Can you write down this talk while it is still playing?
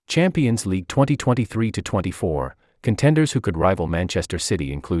Champions League 2023-24, contenders who could rival Manchester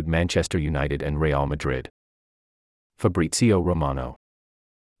City include Manchester United and Real Madrid. Fabrizio Romano.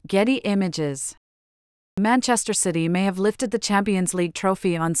 Getty Images. Manchester City may have lifted the Champions League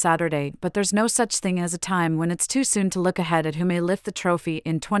trophy on Saturday, but there's no such thing as a time when it's too soon to look ahead at who may lift the trophy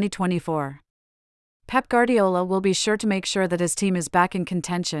in 2024. Pep Guardiola will be sure to make sure that his team is back in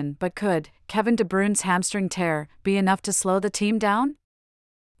contention, but could Kevin De Bruyne's hamstring tear be enough to slow the team down?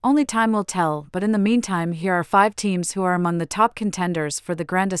 Only time will tell, but in the meantime, here are 5 teams who are among the top contenders for the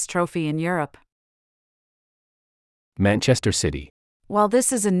grandest trophy in Europe. Manchester City. While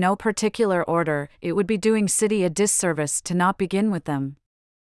this is in no particular order, it would be doing City a disservice to not begin with them.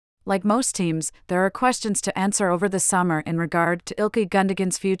 Like most teams, there are questions to answer over the summer in regard to Ilkay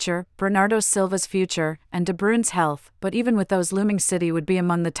Gundogan's future, Bernardo Silva's future, and De Bruyne's health, but even with those looming, City would be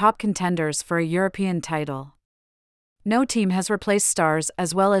among the top contenders for a European title. No team has replaced stars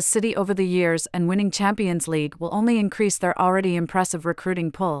as well as City over the years, and winning Champions League will only increase their already impressive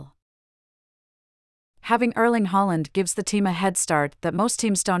recruiting pull. Having Erling Haaland gives the team a head start that most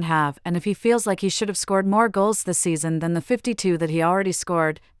teams don't have, and if he feels like he should have scored more goals this season than the 52 that he already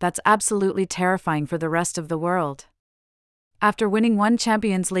scored, that's absolutely terrifying for the rest of the world. After winning one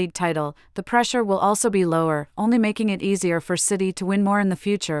Champions League title, the pressure will also be lower, only making it easier for City to win more in the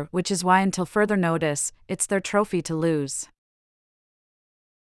future, which is why until further notice, it's their trophy to lose.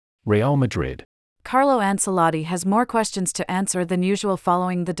 Real Madrid. Carlo Ancelotti has more questions to answer than usual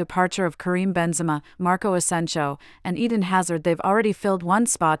following the departure of Karim Benzema, Marco Asensio, and Eden Hazard. They've already filled one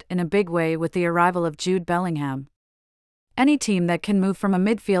spot in a big way with the arrival of Jude Bellingham. Any team that can move from a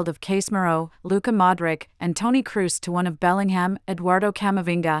midfield of Casemiro, Luka Modric, and Toni Kroos to one of Bellingham, Eduardo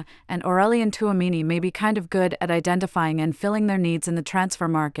Camavinga, and Aurelien Tchouameni may be kind of good at identifying and filling their needs in the transfer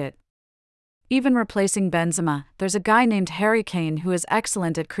market. Even replacing Benzema, there's a guy named Harry Kane who is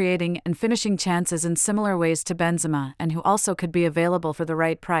excellent at creating and finishing chances in similar ways to Benzema, and who also could be available for the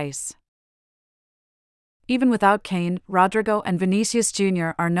right price. Even without Kane, Rodrigo and Vinicius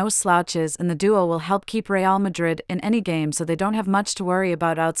Jr. are no slouches, and the duo will help keep Real Madrid in any game, so they don't have much to worry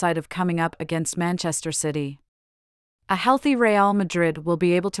about outside of coming up against Manchester City. A healthy Real Madrid will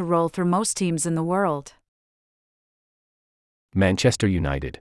be able to roll through most teams in the world. Manchester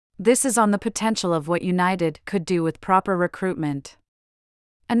United. This is on the potential of what United could do with proper recruitment.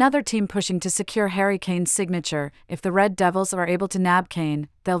 Another team pushing to secure Harry Kane's signature. If the Red Devils are able to nab Kane,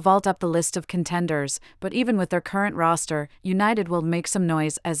 they'll vault up the list of contenders, but even with their current roster, United will make some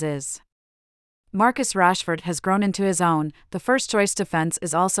noise as is. Marcus Rashford has grown into his own, the first-choice defense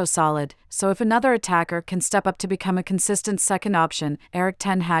is also solid, so if another attacker can step up to become a consistent second option, Erik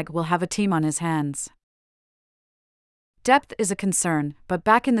ten Hag will have a team on his hands. Depth is a concern, but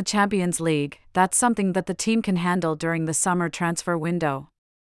back in the Champions League, that's something that the team can handle during the summer transfer window.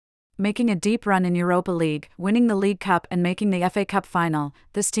 Making a deep run in Europa League, winning the League Cup and making the FA Cup final,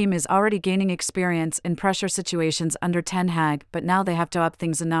 this team is already gaining experience in pressure situations under Ten Hag, but now they have to up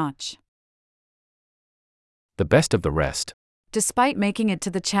things a notch. The best of the rest. Despite making it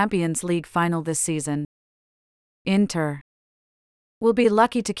to the Champions League final this season, Inter will be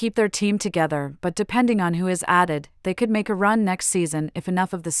lucky to keep their team together, but depending on who is added, they could make a run next season if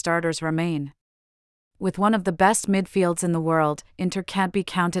enough of the starters remain. With one of the best midfields in the world, Inter can't be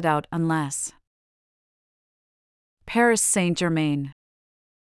counted out unless Paris Saint-Germain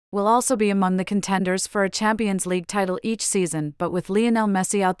will also be among the contenders for a Champions League title each season, but with Lionel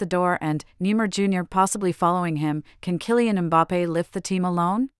Messi out the door and Neymar Jr. possibly following him, can Kylian Mbappé lift the team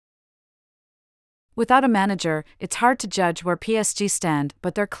alone? Without a manager, it's hard to judge where PSG stand,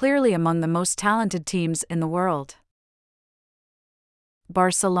 but they're clearly among the most talented teams in the world.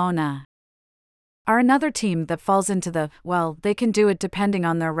 Barcelona are another team that falls into the, well, they can do it depending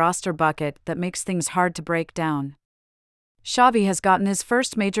on their roster bucket that makes things hard to break down. Xavi has gotten his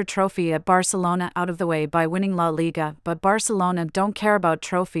first major trophy at Barcelona out of the way by winning La Liga, but Barcelona don't care about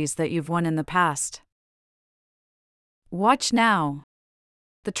trophies that you've won in the past. Watch now.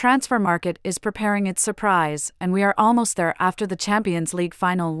 The transfer market is preparing its surprise, and we are almost there after the Champions League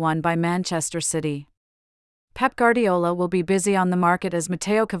final won by Manchester City. Pep Guardiola will be busy on the market as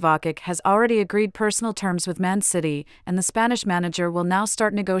Mateo Kovacic has already agreed personal terms with Man City, and the Spanish manager will now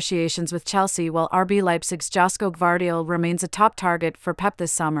start negotiations with Chelsea, while RB Leipzig's Josko Gvardiol remains a top target for Pep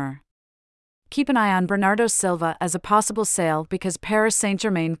this summer. Keep an eye on Bernardo Silva as a possible sale because Paris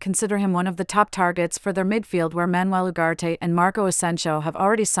Saint-Germain consider him one of the top targets for their midfield, where Manuel Ugarte and Marco Asensio have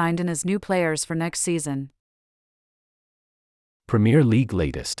already signed in as new players for next season. Premier League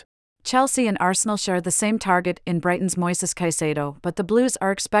latest. Chelsea and Arsenal share the same target in Brighton's Moises Caicedo, but the Blues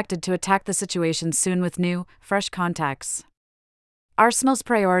are expected to attack the situation soon with new, fresh contacts. Arsenal's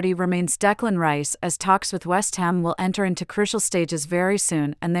priority remains Declan Rice, as talks with West Ham will enter into crucial stages very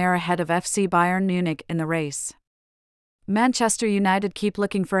soon, and they are ahead of FC Bayern Munich in the race. Manchester United keep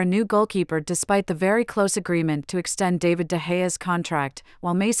looking for a new goalkeeper despite the very close agreement to extend David De Gea's contract,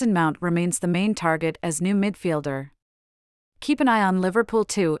 while Mason Mount remains the main target as new midfielder. Keep an eye on Liverpool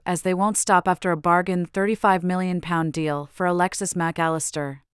too, as they won't stop after a bargain £35 million deal for Alexis Mac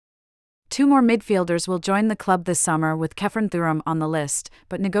Allister. 2 more midfielders will join the club this summer, with Kefren Thuram on the list,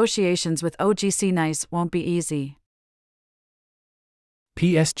 but negotiations with OGC Nice won't be easy.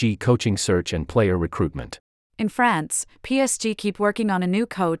 PSG coaching search and player recruitment. In France, PSG keep working on a new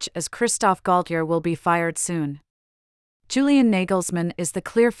coach, as Christophe Galtier will be fired soon. Julian Nagelsmann is the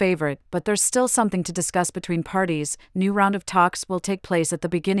clear favorite, but there's still something to discuss between parties. New round of talks will take place at the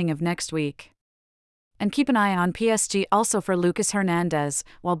beginning of next week. And keep an eye on PSG also for Lucas Hernandez,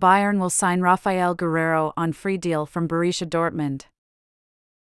 while Bayern will sign Rafael Guerreiro on free deal from Borussia Dortmund.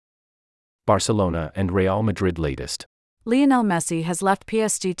 Barcelona and Real Madrid latest. Lionel Messi has left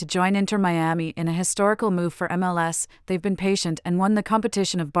PSG to join Inter Miami in a historical move for MLS. They've been patient and won the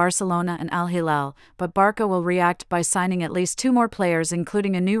competition of Barcelona and Al Hilal, but Barca will react by signing at least 2 more players,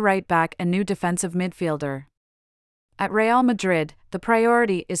 including a new right back and new defensive midfielder. At Real Madrid, the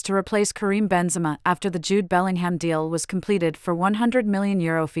priority is to replace Karim Benzema after the Jude Bellingham deal was completed for €100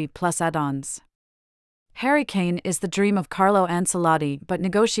 million fee plus add-ons. Harry Kane is the dream of Carlo Ancelotti, but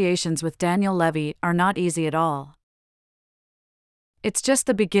negotiations with Daniel Levy are not easy at all. It's just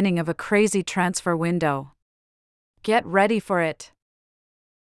the beginning of a crazy transfer window. Get ready for it.